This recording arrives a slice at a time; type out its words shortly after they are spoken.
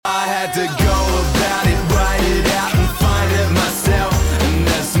had to go about it, write it out and find it myself. And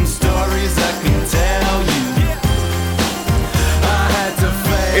there's some stories I can tell you. I had to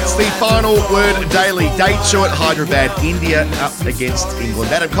fail. It's the Final Word Daily, Day 2 at Hyderabad, India up against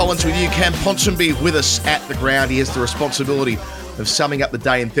England. Adam Collins with you, Cam Ponsonby with us at the ground. He has the responsibility of summing up the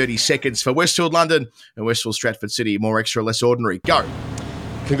day in 30 seconds for Westfield London and Westfield Stratford City. More extra, less ordinary. Go.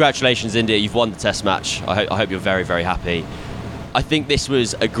 Congratulations, India. You've won the Test match. I hope you're very, very happy. I think this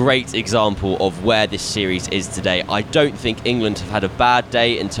was a great example of where this series is today. I don't think England have had a bad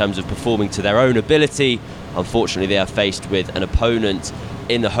day in terms of performing to their own ability. Unfortunately, they are faced with an opponent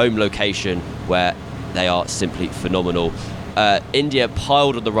in the home location where they are simply phenomenal. India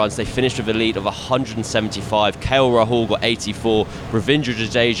piled on the runs. They finished with a lead of 175. KL Rahul got 84. Ravindra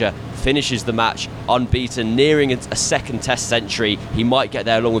Jadeja finishes the match unbeaten, nearing a second Test century. He might get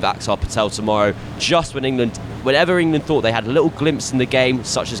there along with Axar Patel tomorrow. Just whenever England thought they had a little glimpse in the game,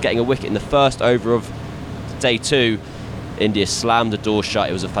 such as getting a wicket in the first over of Day 2, India slammed the door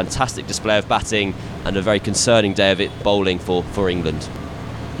shut. It was a fantastic display of batting and a very concerning day of it bowling for England.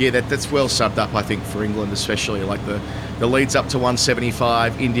 Yeah, that's well subbed up, I think, for England especially. Like the leads up to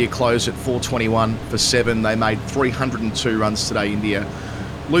 175. India closed at 421 for 7. They made 302 runs today, India.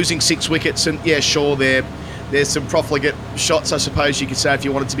 Losing 6 wickets. And, yeah, sure, there's some profligate shots, I suppose you could say, if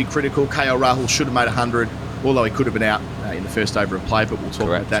you wanted to be critical. KL Rahul should have made 100, although he could have been out in the first over of play, but we'll talk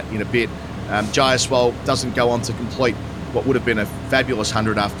about that in a bit. Jaiswal doesn't go on to complete what would have been a fabulous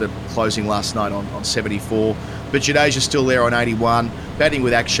 100 after closing last night on 74. But Jadeja's still there on 81, batting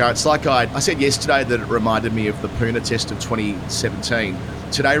with Akshar. It's like I said yesterday that it reminded me of the Pune Test of 2017.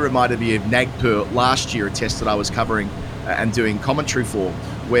 Today reminded me of Nagpur last year, a test that I was covering and doing commentary for,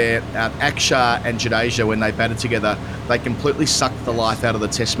 where Akshar and Jadeja, when they batted together, they completely sucked the life out of the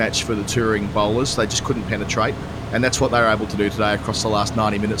Test match for the touring bowlers. They just couldn't penetrate, and that's what they were able to do today across the last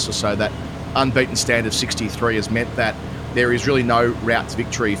 90 minutes or so. That unbeaten stand of 63 has meant that there is really no route to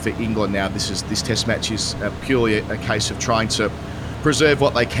victory for England now. This Test match is purely a case of trying to preserve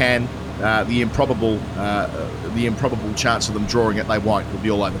what they can. The improbable chance of them drawing it, they won't. It'll be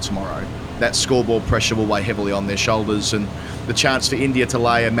all over tomorrow. That scoreboard pressure will weigh heavily on their shoulders, and the chance for India to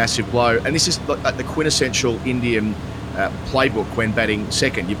lay a massive blow. And this is like the quintessential Indian playbook when batting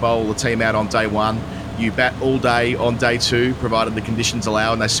second. You bowl the team out on day 1. You bat all day on day 2, provided the conditions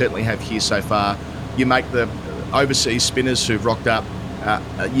allow, and they certainly have here so far. You make the overseas spinners who've rocked up,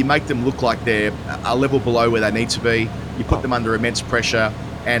 you make them look like they're a level below where they need to be. You put them under immense pressure,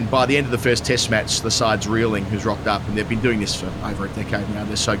 and by the end of the first Test match, the side's reeling who's rocked up, and they've been doing this for over a decade now.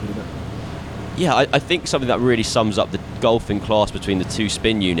 They're so good at it. Yeah, I think something that really sums up the golfing class between the two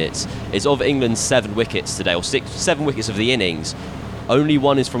spin units is of England's 7 wickets today, or 7 wickets of the innings, only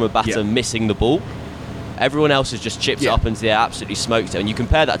one is from a batter missing the ball. Everyone else has just chipped it up into the air, absolutely smoked it. And you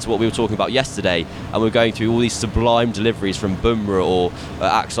compare that to what we were talking about yesterday, and we're going through all these sublime deliveries from Bumrah or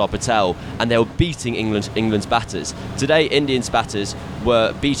Axar Patel, and they were beating England's batters. Today, Indians' batters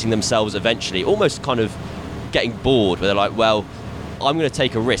were beating themselves eventually, almost kind of getting bored, where they're like, well, I'm going to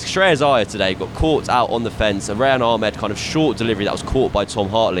take a risk. Shreyas Iyer today got caught out on the fence. A Rayan Ahmed kind of short delivery that was caught by Tom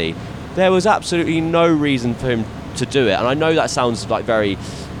Hartley. There was absolutely no reason for him to do it. And I know that sounds like very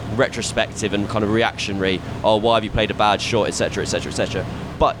retrospective and kind of reactionary. Oh, why have you played a bad shot, etc., etc., etc.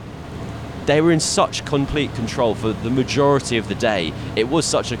 But they were in such complete control for the majority of the day. It was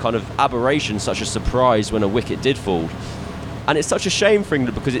such a kind of aberration, such a surprise when a wicket did fall. And it's such a shame for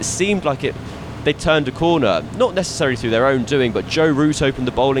England because it seemed like they turned a corner, not necessarily through their own doing, but Joe Root opened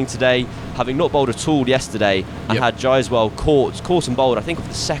the bowling today, having not bowled at all yesterday, and had Jaiswal caught and bowled, I think, of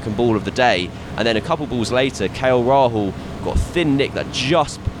the second ball of the day. And then a couple balls later, KL Rahul got a thin nick that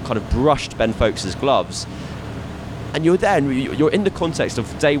just kind of brushed Ben Folkes' gloves. And you're in the context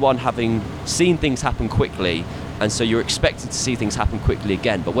of day 1 having seen things happen quickly, and so you're expected to see things happen quickly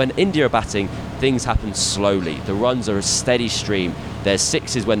again. But when India are batting, things happen slowly. The runs are a steady stream. There's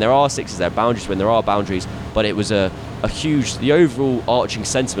sixes when there are sixes, there are boundaries when there are boundaries, but it was the overall arching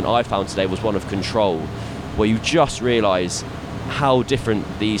sentiment I found today was one of control, where you just realise how different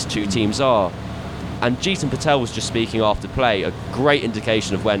these two teams are. And Jeetan Patel was just speaking after play, a great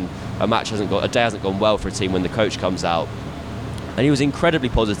indication of when a day hasn't gone well for a team when the coach comes out. And he was incredibly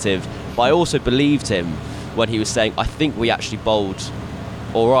positive, but I also believed him when he was saying, I think we actually bowled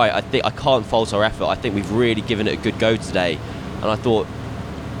all right. I can't fault our effort. I think we've really given it a good go today. And I thought,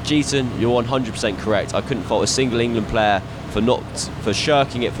 Jeetan, you're 100% correct. I couldn't fault a single England player for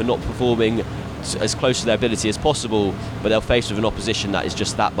shirking it, for not performing as close to their ability as possible, but they're faced with an opposition that is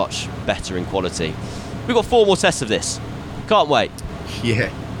just that much better in quality. We've got 4 more tests of this. Can't wait.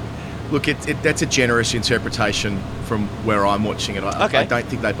 Yeah. Look, that's a generous interpretation from where I'm watching it. I Okay. don't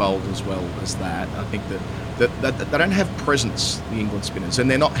think they bowled as well as that. I think that they don't have presence, the England spinners,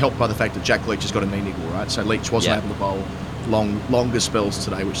 and they're not helped by the fact that Jack Leach has got a knee niggle, right? So Leach wasn't able to bowl longer spells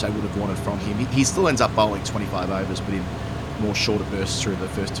today, which they would have wanted from him. He still ends up bowling 25 overs, but in more shorter bursts through the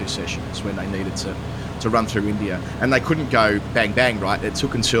first two sessions when they needed to run through India. And they couldn't go bang, bang, right? It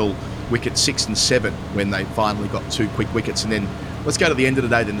took until wicket 6 and 7 when they finally got 2 quick wickets. And then let's go to the end of the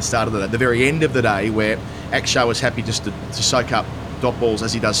day, then the start of the day, the very end of the day, where Akshar was happy just to soak up dot balls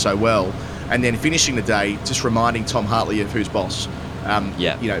as he does so well. And then finishing the day, just reminding Tom Hartley of who's boss.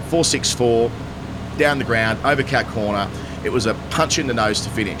 4-6-4, down the ground, over cat corner. It was a punch in the nose to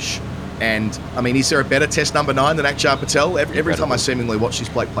finish. And, I mean, is there a better test number 9 than Akshar Patel? Every time I seemingly watch this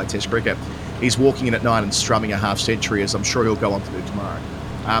bloke play test cricket, he's walking in at 9 and strumming a half century, as I'm sure he'll go on to do tomorrow.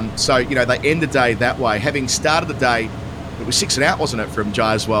 So, they end the day that way. Having started the day, it was 6 and out, wasn't it, from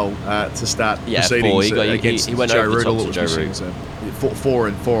Jaiswal to start proceedings against he went Joe over the top Root. to Joe Root.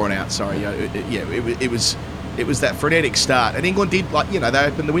 4 and out, sorry. It was that frenetic start. And England did, they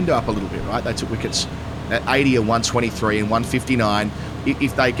opened the window up a little bit, right? They took wickets at 80 and 123 and 159.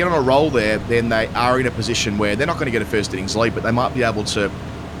 If they get on a roll there, then they are in a position where they're not going to get a first innings lead, but they might be able to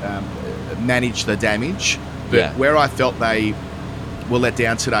manage the damage. But where I felt they were let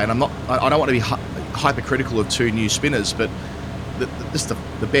down today, and I don't want to be hypercritical of 2 new spinners, but just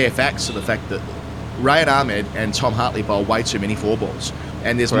the bare facts of the fact that Rayan Ahmed and Tom Hartley bowl way too many 4 balls.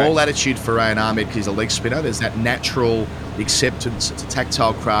 And there's more latitude for Rayan Ahmed because he's a leg spinner. There's that natural acceptance. It's a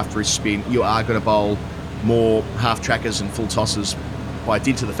tactile craft for his spin. You are going to bowl more half trackers and full tosses by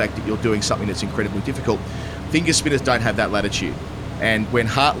dint of the fact that you're doing something that's incredibly difficult. Finger spinners don't have that latitude. And when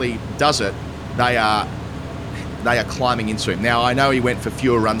Hartley does it, they are climbing into him. Now, I know he went for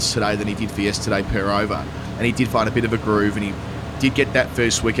fewer runs today than he did for yesterday per over, and he did find a bit of a groove, and he did get that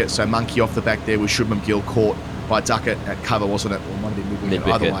first wicket, so monkey off the back there with Shubman Gill caught by Duckett at cover, wasn't it? Or might have been mid-wicket,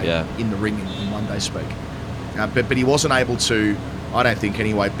 either way, in the ring in one day speak. But he wasn't able to, I don't think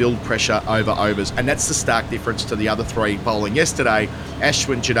anyway, build pressure over overs, and that's the stark difference to the other 3 bowling yesterday.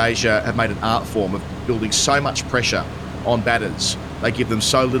 Ashwin, Jadeja have made an art form of building so much pressure on batters. They give them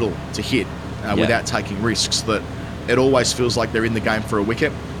so little to hit without taking risks that it always feels like they're in the game for a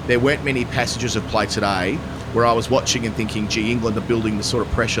wicket. There weren't many passages of play today where I was watching and thinking, gee, England are building the sort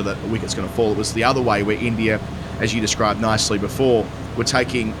of pressure that a wicket's going to fall. It was the other way, where India, as you described nicely before, were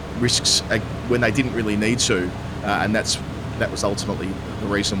taking risks when they didn't really need to, and that was ultimately the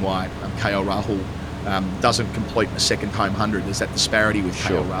reason why KL Rahul doesn't complete a second home 100. There's that disparity with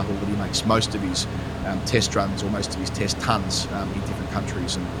KL Rahul, that he makes most of his test runs, or most of his test tons in different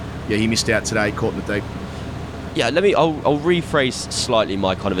countries, and he missed out today, caught in the deep. I'll rephrase slightly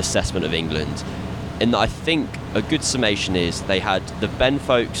my kind of assessment of England, in that I think a good summation is they had the Ben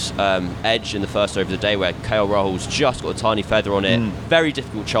Folks edge in the first over of the day, where KL Rahul's just got a tiny feather on it. Very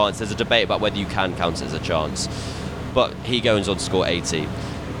difficult chance. There's a debate about whether you can count it as a chance, but he goes on to score 80.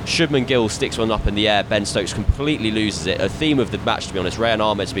 Shubman Gill sticks one up in the air. Ben Stokes completely loses it. A theme of the match, to be honest. Rayan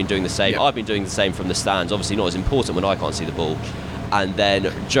Ahmed's been doing the same. I've been doing the same from the stands. Obviously not as important when I can't see the ball. And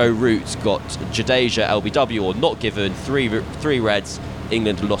then Joe Root got Jadeja LBW, or not given, 3 reds.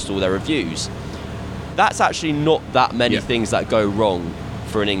 England lost all their reviews. That's actually not that many things that go wrong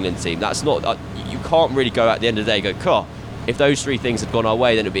for an England team. That's not you can't really go at the end of the day and go, if those 3 things had gone our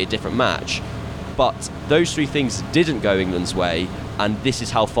way, then it'd be a different match. But those 3 things didn't go England's way, and this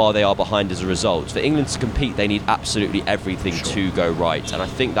is how far they are behind as a result. For England to compete, they need absolutely everything to go right, and I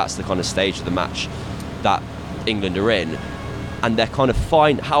think that's the kind of stage of the match that England are in. And they're kind of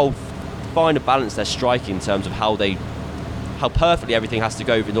how fine a balance they're striking in terms of how perfectly everything has to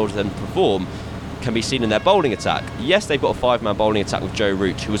go in order for them to perform can be seen in their bowling attack. Yes, they've got a 5-man bowling attack with Joe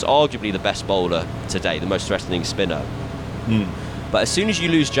Root, who was arguably the best bowler today, the most threatening spinner. But as soon as you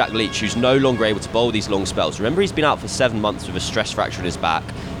lose Jack Leach, who's no longer able to bowl these long spells, remember he's been out for 7 months with a stress fracture in his back.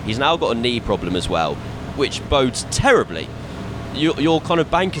 He's now got a knee problem as well, which bodes terribly. Your kind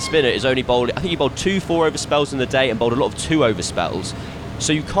of banker spinner is only bowling, I think he bowled 2 4-over spells in the day and bowled a lot of 2-over spells.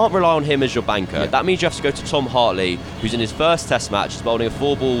 So you can't rely on him as your banker. That means you have to go to Tom Hartley, who's in his first test match, is bowling a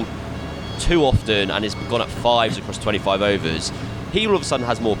 4-ball too often and has gone at 5s across 25 overs. He all of a sudden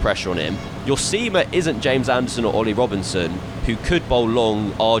has more pressure on him. Your seamer isn't James Anderson or Ollie Robinson, who could bowl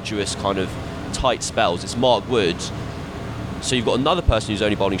long, arduous, kind of tight spells. It's Mark Wood. So you've got another person who's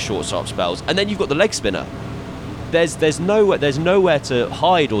only bowling short, sharp spells. And then you've got the leg spinner. There's nowhere to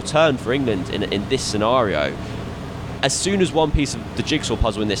hide or turn for England in this scenario. As soon as one piece of the jigsaw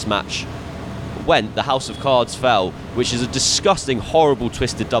puzzle in this match went, the house of cards fell, which is a disgusting, horrible,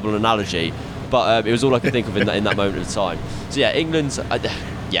 twisted double analogy. But it was all I could think of in that moment of time. So England's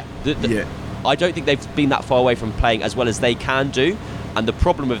I don't think they've been that far away from playing as well as they can do. And the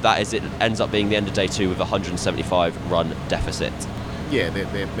problem with that is it ends up being the end of day 2 with a 175 run deficit. Yeah,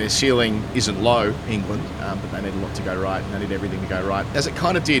 their ceiling isn't low, England, but they need a lot to go right, and they need everything to go right, as it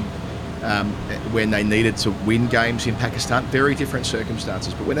kind of did when they needed to win games in Pakistan. Very different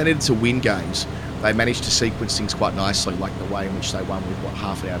circumstances, but when they needed to win games, they managed to sequence things quite nicely, like the way in which they won with,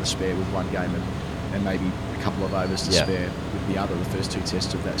 half an hour to spare with one game and maybe a couple of overs to spare with the other, the first 2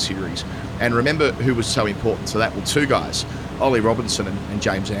 tests of that series. And remember who was so important to that? Well, 2 guys, Ollie Robinson and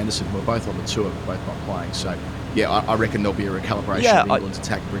James Anderson, who are both on the tour, both not playing. So, yeah, I reckon there'll be a recalibration of England's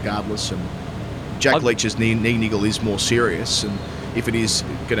attack regardless. And Jack Leach's knee niggle is more serious, and if it is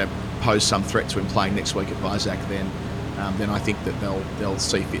going to pose some threat to him playing next week at Isaac, then I think that they'll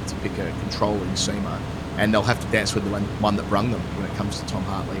see fit to pick a controlling seamer, and they'll have to dance with the one that brung them when it comes to Tom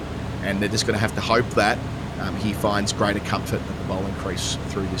Hartley, and they're just going to have to hope that he finds greater comfort at the bowling crease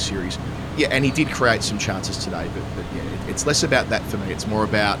through this series. Yeah, and he did create some chances today, but yeah, it's less about that for me. It's more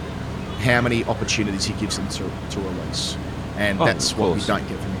about how many opportunities he gives them to release, and that's what we don't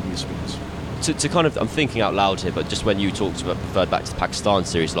get from India spinners. To kind of, I'm thinking out loud here, but just when you talked about, referred back to the Pakistan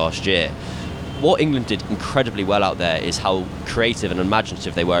series last year, what England did incredibly well out there is how creative and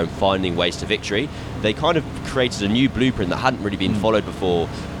imaginative they were in finding ways to victory. They kind of created a new blueprint that hadn't really been followed before.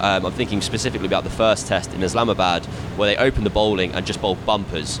 I'm thinking specifically about the first test in Islamabad, where they opened the bowling and just bowled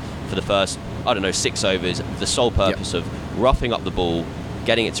bumpers for the first, 6 overs, with the sole purpose of roughing up the ball,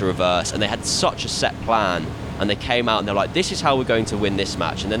 getting it to reverse, and they had such a set plan. And they came out and they're like, this is how we're going to win this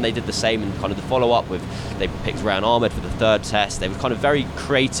match. And then they did the same in kind of the follow-up with, they picked Ryan Ahmed for the 3rd test. They were kind of very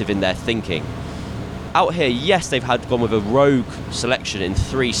creative in their thinking. Out here, yes, they've gone with a rogue selection in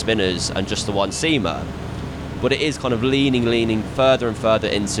 3 spinners and just the 1 seamer. But it is kind of leaning further and further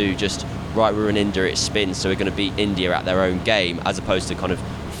into just, right, we're in India, it's spin, so we're going to beat India at their own game, as opposed to kind of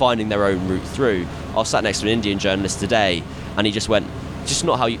finding their own route through. I was sat next to an Indian journalist today, and he just went, it's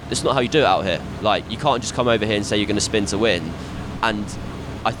not how you do it out here. Like, you can't just come over here and say you're going to spin to win. And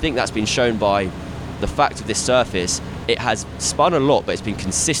I think that's been shown by the fact of this surface. It has spun a lot, but it's been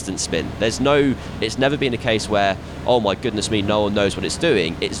consistent spin. It's never been a case where, oh my goodness me, no one knows what it's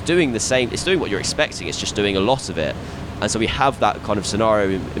doing. It's doing the same, it's doing what you're expecting, it's just doing a lot of it. And so we have that kind of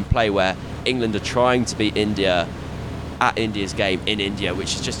scenario in play where England are trying to beat India at India's game in India,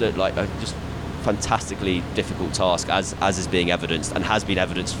 which is just just fantastically difficult task, as is being evidenced and has been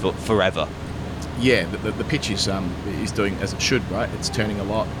evidenced for forever. Yeah, the pitch is doing as it should, right? It's turning a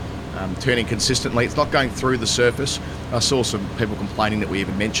lot, turning consistently. It's not going through the surface. I saw some people complaining that we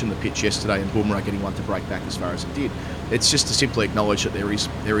even mentioned the pitch yesterday and Bumrah getting one to break back as far as it did. It's just to simply acknowledge that there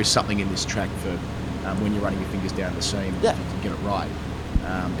is something in this track for when you're running your fingers down the seam, if you can get it right.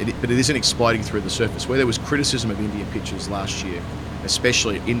 But it isn't exploding through the surface. Where there was criticism of Indian pitches last year,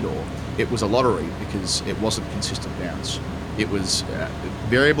 especially at indoor, it was a lottery because it wasn't consistent bounce. It was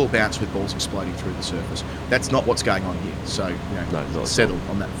variable bounce with balls exploding through the surface. That's not what's going on here. So, settle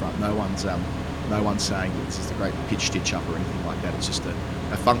on that front. No one's saying this is the great pitch stitch up or anything like that. It's just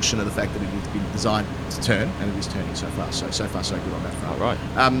a function of the fact that it has been designed to turn, and it is turning so far. So far so good on that front. All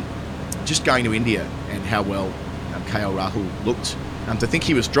right. Just going to India and how well KL Rahul looked. To think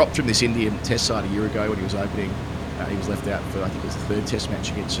he was dropped from this Indian test side a year ago when he was opening. He was left out for, I think it was the 3rd test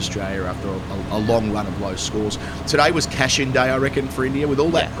match against Australia after a long run of low scores. Today was cash-in day, I reckon, for India, with all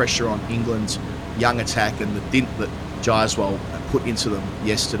that pressure on England's young attack and the dint that Jaiswal put into them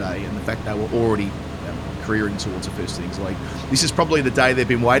yesterday, and the fact they were already careering towards a first innings lead. This is probably the day they've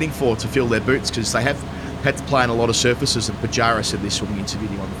been waiting for to fill their boots, because they have had to play on a lot of surfaces, and Pujara said this when we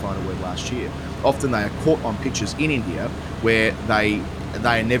interviewed him on the Final Word last year. Often they are caught on pitches in India where they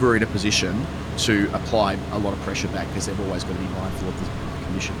are never in a position to apply a lot of pressure back, because they've always got to be mindful of the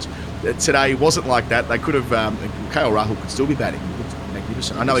conditions. Today wasn't like that. They could have, KL Rahul could still be batting. He looked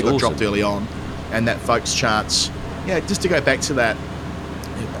magnificent. I know he got dropped early on, and that folks chance, just to go back to that,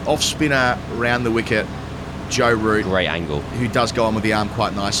 off spinner around the wicket, Joe Root. Great angle. Who does go on with the arm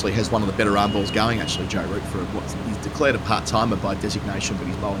quite nicely, has one of the better arm balls going actually, Joe Root, for he's declared a part-timer by designation, but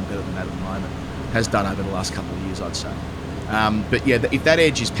he's bowling better than that at the moment. Has done over the last couple of years, I'd say. But yeah, if that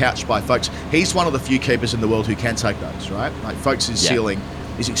edge is pouched by Folkes, he's one of the few keepers in the world who can take those, right? Like Folkes' ceiling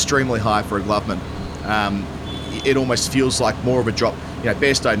is extremely high for a gloveman. It almost feels like more of a drop.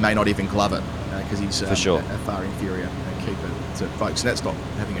 Bairstow may not even glove it because he's for sure a far inferior keeper to Folkes. And that's not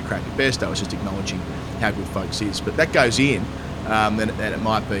having a crack at Bairstow, it's just acknowledging how good Folkes is. But that goes in, and it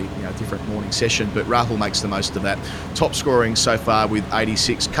might be a different morning session, but Rahul makes the most of that. Top scoring so far with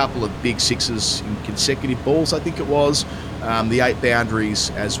 86, couple of big sixes in consecutive balls, I think it was. The 8 boundaries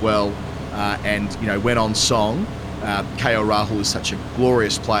as well, and when on song, KL Rahul is such a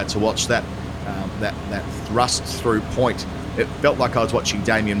glorious player to watch. That that thrust through point. It felt like I was watching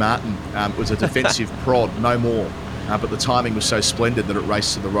Damien Martin. It was a defensive prod, no more. But the timing was so splendid that it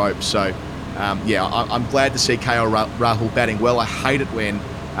raced to the rope. So, I'm glad to see KL Rahul batting well. I hate it when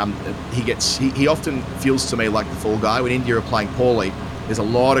he often feels to me like the fall guy. When India are playing poorly, there's a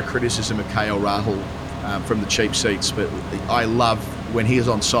lot of criticism of KL Rahul from the cheap seats. But I love when he is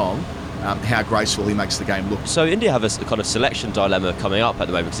on song, how graceful he makes the game look. So India have a kind of selection dilemma coming up at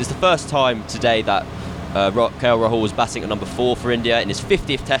the moment, because it's the first time today that KL Rahul was batting at number 4 for India in his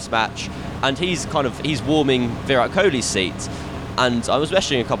 50th Test match, and he's warming Virat Kohli's seat. And I was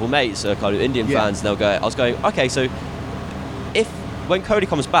messaging a couple of mates, kind of Indian fans, and I was going, okay, so when Kohli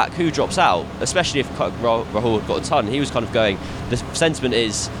comes back, who drops out? Especially if Rahul had got a ton. He was kind of going, the sentiment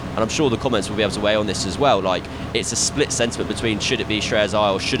is, and I'm sure the comments will be able to weigh on this as well, like, it's a split sentiment between should it be Shreyas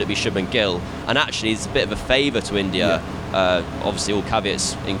Iyer or should it be Shubman Gill, and actually it's a bit of a favour to India, obviously all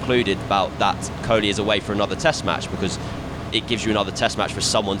caveats included, about that Kohli is away for another Test match, because it gives you another Test match for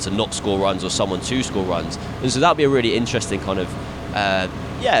someone to not score runs or someone to score runs. And so that'll be a really interesting kind of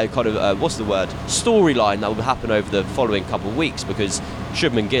storyline that will happen over the following couple of weeks, because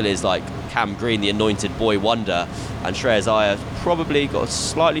Shubman Gill is like Cam Green, the anointed boy wonder, and Shreyas Iyer probably got a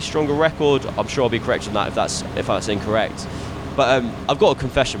slightly stronger record. I'm sure I'll be correct on that if that's incorrect. But I've got a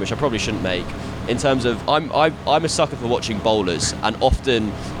confession which I probably shouldn't make, in terms of I'm a sucker for watching bowlers, and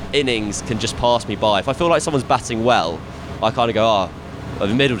often innings can just pass me by. If I feel like someone's batting well, I kind of go,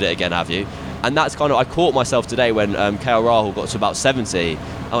 I've middled it again, have you? And that's kind of, I caught myself today when KL Rahul got to about 70.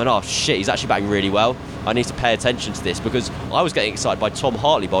 I went, oh shit, he's actually batting really well. I need to pay attention to this, because I was getting excited by Tom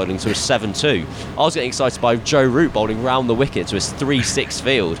Hartley bowling to a 7-2. I was getting excited by Joe Root bowling round the wicket to a 3-6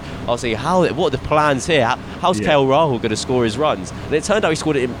 field. I was thinking, what are the plans here? How's KL Rahul going to score his runs? And it turned out he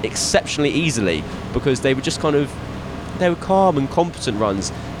scored it exceptionally easily, because they were just they were calm and competent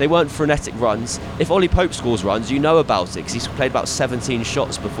runs. They weren't frenetic runs. If Ollie Pope scores runs, you know about it, because he's played about 17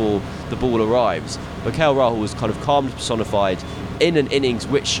 shots before the ball arrives. But KL Rahul was kind of calm and personified in an innings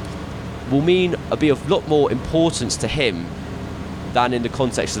which will be of a lot more importance to him than in the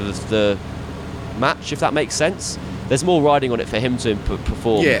context of the match, if that makes sense. There's more riding on it for him to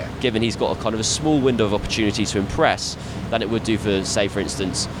perform, given he's got a kind of a small window of opportunity to impress, than it would do for, say, for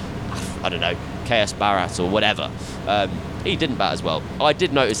instance, I don't know, KS Bharat or whatever. He didn't bat as well. I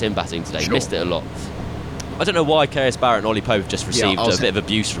did notice him batting today, missed it a lot. I don't know why KS Bharat and Ollie Pope just received a bit of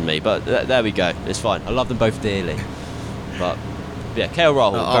abuse from me, but there we go. It's fine. I love them both dearly. But yeah, KL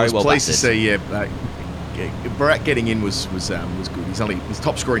Rahul, very well batted. I was pleased to see Bharat getting in was good. His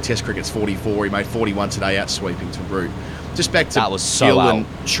top scoring Test cricket's 44. He made 41 today, out sweeping to Root. Just back to that was so Gill out. And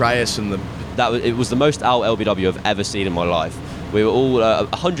Shreyas and it was the most out LBW I've ever seen in my life. We were all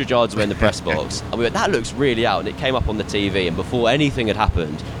 100 yards away in the press box, and we went, that looks really out, and it came up on the TV, and before anything had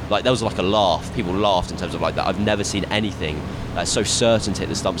happened, like, there was like a laugh. People laughed in terms of like that. I've never seen anything that's so certain to hit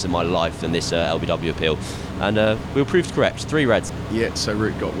the stumps in my life than this LBW appeal. And we were proved correct. 3 reds. Yeah, so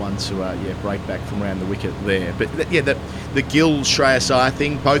Root got one to break back from around the wicket there. But the Gill Shreyas Iyer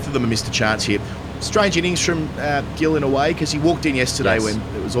thing, both of them have missed a chance here. Strange innings from Gill in a way, because he walked in yesterday when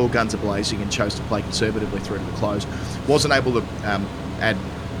it was all guns a-blazing and chose to play conservatively through to the close. Wasn't able to add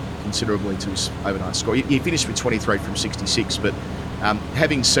considerably to his overnight score. He finished with 23 from 66, but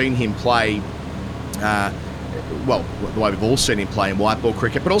having seen him play, the way we've all seen him play in white ball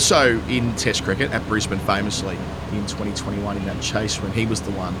cricket, but also in Test cricket at Brisbane famously in 2021 in that chase when he was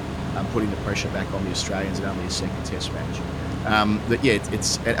the one putting the pressure back on the Australians in only a second Test match.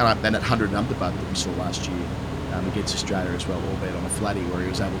 It's at 100 Ahmedabad that we saw last year against Australia as well, albeit on a flatty where he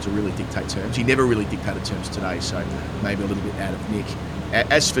was able to really dictate terms. He never really dictated terms today, so maybe a little bit out of nick.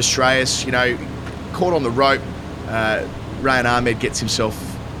 As for Shreyas, caught on the rope, Rayan Ahmed gets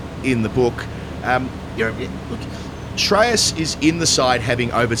himself in the book. Look, Shreyas is in the side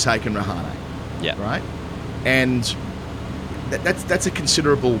having overtaken Rahane. Yeah. Right? And that's a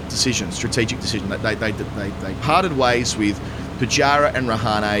considerable decision, strategic decision. They parted ways with Pujara and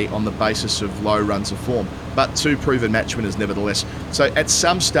Rahane on the basis of low runs of form, but 2 proven match winners nevertheless. So at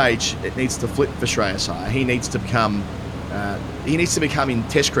some stage, it needs to flip for Shreyas Iyer. He needs to become in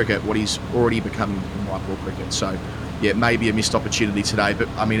Test cricket what he's already become in white ball cricket. So yeah, maybe a missed opportunity today, but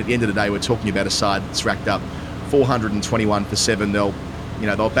I mean, at the end of the day, we're talking about a side that's racked up 421 for 7. They'll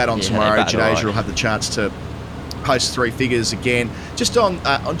bat on tomorrow. Jadeja will have the chance to post 3 figures again. Just on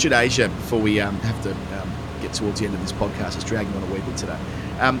Jadeja, before we have to get towards the end of this podcast, it's dragging on a wee bit today.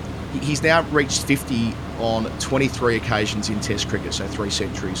 He's now reached 50 on 23 occasions in Test cricket, so 3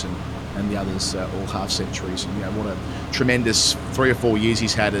 centuries and the others all half centuries. And what a tremendous 3 or 4 years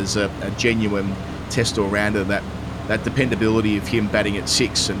he's had as a genuine Test all-rounder. That dependability of him batting at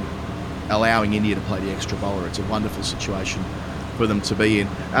 6 and allowing India to play the extra bowler. It's a wonderful situation for them to be in.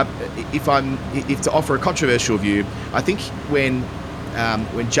 If to offer a controversial view, I think when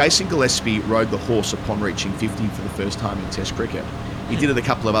Jason Gillespie rode the horse upon reaching 50 for the first time in Test cricket, he did it a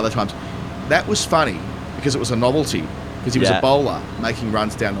couple of other times. That was funny because it was a novelty, because he was a bowler making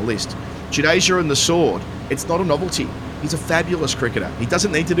runs down the list. Jadeja and the sword, it's not a novelty. He's a fabulous cricketer. He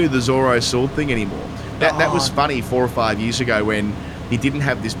doesn't need to do the Zorro sword thing anymore. That was funny 4 or 5 years ago when he didn't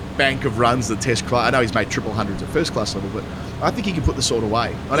have this bank of runs that Test class. I know he's made triple hundreds at first class level, but I think he can put the sword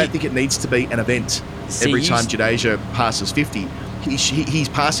away. I don't think it needs to be an event every time Jadeja passes 50. He's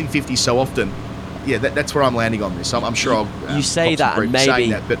passing 50 so often. Yeah, that's where I'm landing on this. I'm sure I'll. You say that, and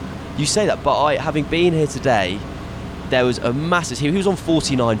maybe that, but you say that, but having been here today, there was a massive. He was on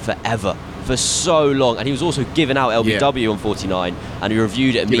 49 forever, for so long, and he was also given out LBW on 49, and he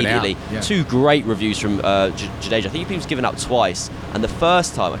reviewed it immediately. Two great reviews from Jadeja. I think he was given out twice, and the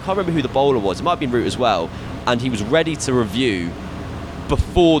first time, I can't remember who the bowler was. It might have been Root as well, and he was ready to review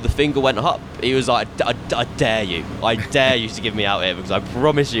before the finger went up. He was like, I dare you to give me out here, because I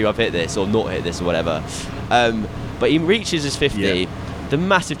promise you I've hit this or not hit this or whatever. But he reaches his 50. The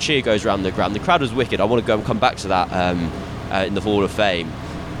massive cheer goes around the ground. The crowd was wicked. I want to go and come back to that in the Hall of Fame.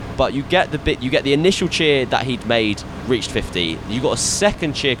 But you get the initial cheer that he'd made reached 50. You got a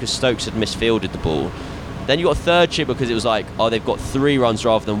second cheer because Stokes had misfielded the ball. Then you got a third cheer because it was like, oh, they've got 3 runs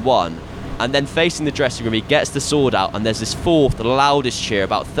rather than 1. And then facing the dressing room, he gets the sword out, and there's this fourth, the loudest cheer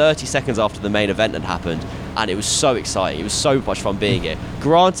about 30 seconds after the main event had happened. And it was so exciting. It was so much fun being here.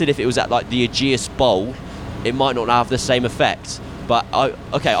 Granted, if it was at like the Aegeus Bowl, it might not have the same effect. But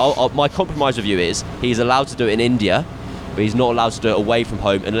my compromise with you is he's allowed to do it in India, but he's not allowed to do it away from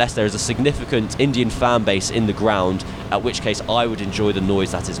home unless there is a significant Indian fan base in the ground, at which case I would enjoy the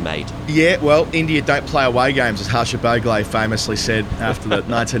noise that is made. Yeah, well, India don't play away games, as Harsha Bhogle famously said after the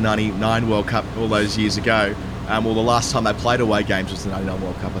 1999 World Cup all those years ago. Well, the last time they played away games was the 99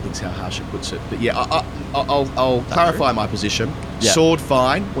 World Cup, I think is how Harsha puts it. But yeah, I'll clarify my position. Yeah. Sword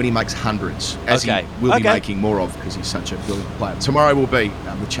fine when he makes hundreds, as he will be making more of because he's such a brilliant player. Tomorrow will be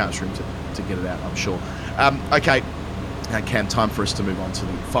the chance for him to get it out, I'm sure. Okay. Cam, time for us to move on to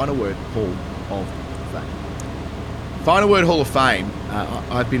the Final Word Hall of Fame. Final Word Hall of Fame.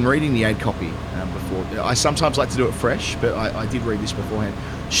 I've been reading the ad copy before. I sometimes like to do it fresh, but I did read this beforehand.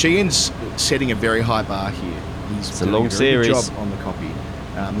 Sheehan's setting a very high bar here. It's a long series. Good job on the copy.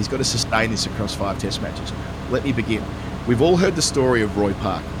 He's got to sustain this across 5 Test matches. Let me begin. We've all heard the story of Roy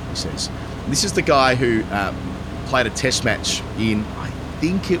Park, he says. This is the guy who played a Test match in, I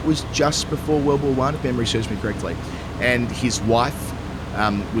think it was just before World War I, if memory serves me correctly. And his wife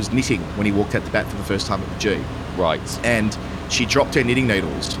was knitting when he walked out the bat for the first time at the G. Right. And she dropped her knitting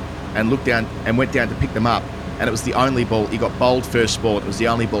needles and looked down and went down to pick them up. And it was the only ball. He got bowled first ball. It was the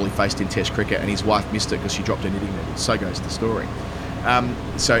only ball he faced in Test cricket, and his wife missed it because she dropped her knitting needles. So goes the story. And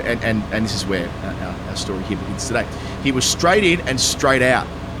this is where our story here begins today. He was straight in and straight out.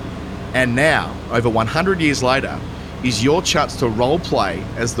 And now, over 100 years later, is your chance to role play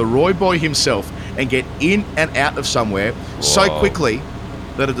as the Roy boy himself and get in and out of somewhere so quickly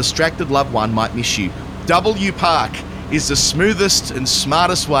that a distracted loved one might miss you. W Park is the smoothest and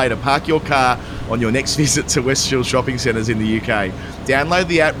smartest way to park your car on your next visit to Westfield shopping centres in the UK. Download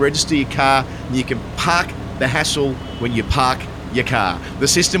the app, register your car, and you can park the hassle when you park your car. The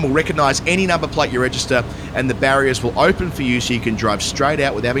system will recognise any number plate you register, and the barriers will open for you so you can drive straight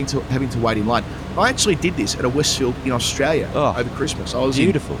out without having to wait in line. I actually did this at a Westfield in Australia over Christmas. I was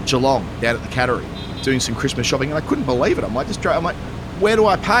in Geelong, down at the Cattery, doing some Christmas shopping, and I couldn't believe it. I'm like, where do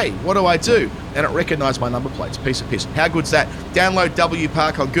I pay? What do I do? And it recognised my number plates. Piece of piss. How good's that? Download W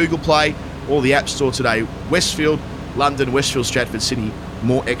Park on Google Play or the App Store today. Westfield, London, Westfield, Stratford City.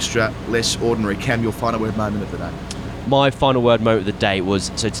 More extra, less ordinary. Cam, your final word moment of the day. My final word moment of the day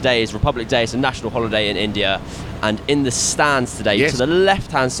was, so today is Republic Day, it's a national holiday in India, and in the stands today, to the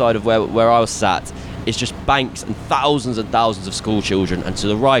left-hand side of where I was sat, is just banks and thousands of school children, and to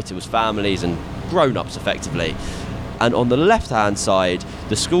the right it was families and grown-ups effectively. And on the left-hand side,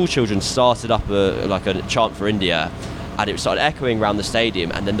 the school children started up a chant for India, and it started echoing around the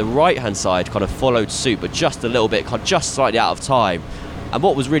stadium, and then the right-hand side kind of followed suit, but just a little bit, just slightly out of time. And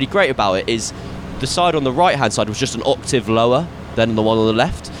what was really great about it is the side on the right-hand side was just an octave lower than the one on the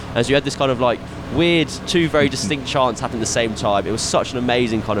left. And so you had this kind of like weird, 2 very distinct chants happening at the same time. It was such an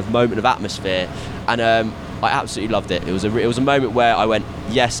amazing kind of moment of atmosphere. And I absolutely loved it. It was a moment where I went,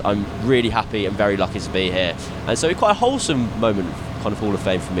 yes, I'm really happy and very lucky to be here. And so quite a wholesome moment of kind of Hall of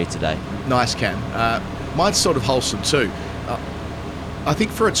Fame for me today. Nice, Cam. Mine's sort of wholesome too. I think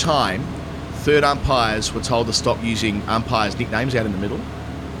for a time, third umpires were told to stop using umpires' nicknames out in the middle.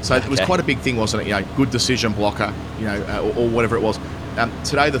 So it was quite a big thing, wasn't it? Good decision blocker, or whatever it was.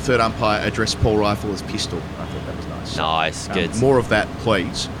 Today, the third umpire addressed Paul Rifle as pistol. I thought that was nice. Nice, good. More of that,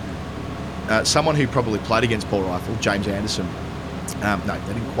 please. Someone who probably played against Paul Rifle, James Anderson. No,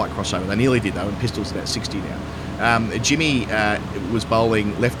 they didn't quite cross over. They nearly did, though, and Pistol's about 60 now. Jimmy was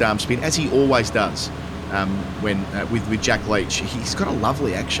bowling left-arm spin, as he always does, with Jack Leach. He's got a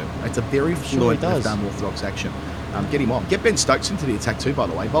lovely action. It's a very fluent left-arm orthodox action. Get him on. Get Ben Stokes into the attack too, by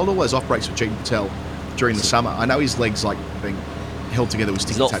the way. Bowled all those off-breaks for Cheaton Patel during the summer. I know his legs being held together with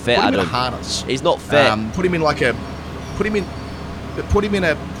sticky tape. He's not fit, Put him Adam. in a harness. He's not fit. Put him in like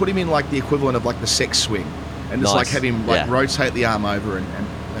the equivalent of like the sex swing, and just have him rotate the arm over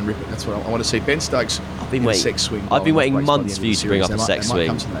and rip it. That's what I want to see. Ben Stokes. I've been waiting months for you to bring up a sex swing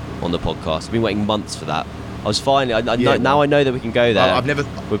on the podcast. I've been waiting months for that. I was finally. Now I know that we can go there.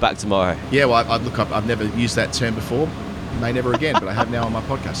 We're back tomorrow. Yeah, well, I've never used that term before. May never again, but I have now on my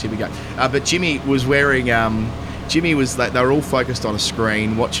podcast. Here we go. But Jimmy was wearing. Jimmy was like, they were all focused on a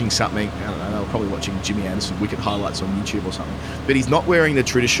screen watching something. I don't know, they were probably watching Jimmy Anderson wicket highlights on YouTube or something. But he's not wearing the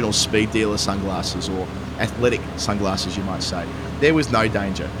traditional speed dealer sunglasses or athletic sunglasses, you might say. There was no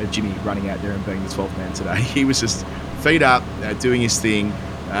danger of Jimmy running out there and being the 12th man today. He was just feet up, doing his thing.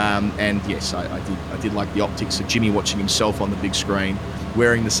 And yes, I did like the optics of Jimmy watching himself on the big screen,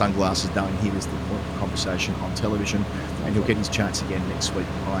 wearing the sunglasses, knowing he was the point of conversation on television. And he'll get his chance again next week,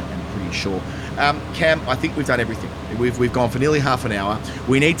 I am pretty sure. Cam, I think we've done everything. We've gone for nearly half an hour.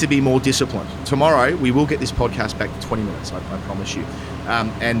 We need to be more disciplined. Tomorrow, we will get this podcast back to 20 minutes, I promise you.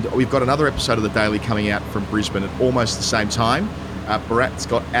 And we've got another episode of The Daily coming out from Brisbane at almost the same time. Bharat's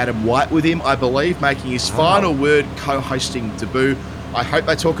got Adam White with him, I believe, making his final word co-hosting debut. I hope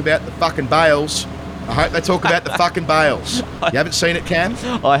they talk about the fucking Bales. You haven't seen it, Cam?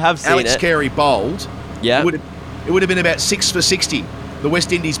 I have seen Alex it. Carey bowled. Yeah. It would have been about 6 for 60. The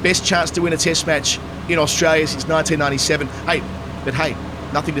West Indies' best chance to win a test match in Australia since 1997. Hey,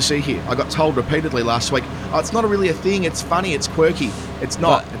 nothing to see here. I got told repeatedly last week, it's not really a thing, it's funny, it's quirky. It's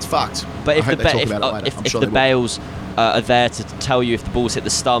not, it's fucked. But if the Bales are there to tell you if the balls hit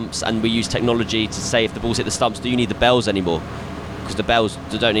the stumps, and we use technology to say if the balls hit the stumps, do you need the bells anymore? Because the bells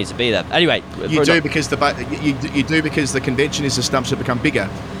don't need to be there. Anyway, you do because the convention is the stumps have become bigger,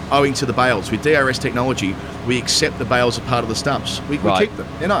 owing to the bails. With DRS technology, we accept the bails are part of the stumps. We keep them.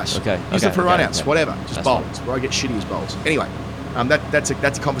 They're nice. Use them for run-outs, whatever. Just bowl. It's where I get shitty as bowls. Anyway, that's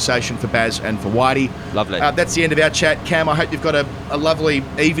a conversation for Baz and for Whitey. Lovely. That's the end of our chat. Cam, I hope you've got a lovely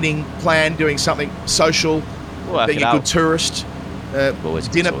evening planned, doing something social, being a good tourist.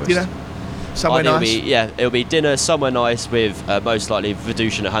 Dinner. Somewhere nice. It'll be dinner somewhere nice with most likely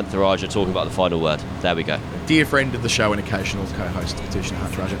Vidushan Hantharaja talking about the final word. There we go. Dear friend of the show and occasional co-host, Vidushan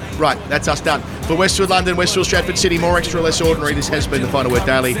Hantharaja. Right, that's us done. For Westwood London, Westfield, Stratford City, more extra, less ordinary, this has been the Final Word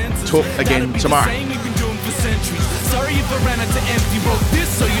Daily. Talk again tomorrow. Sorry if I ran out to empty, wrote this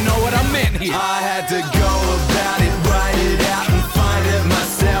so you know what I meant here. I had to go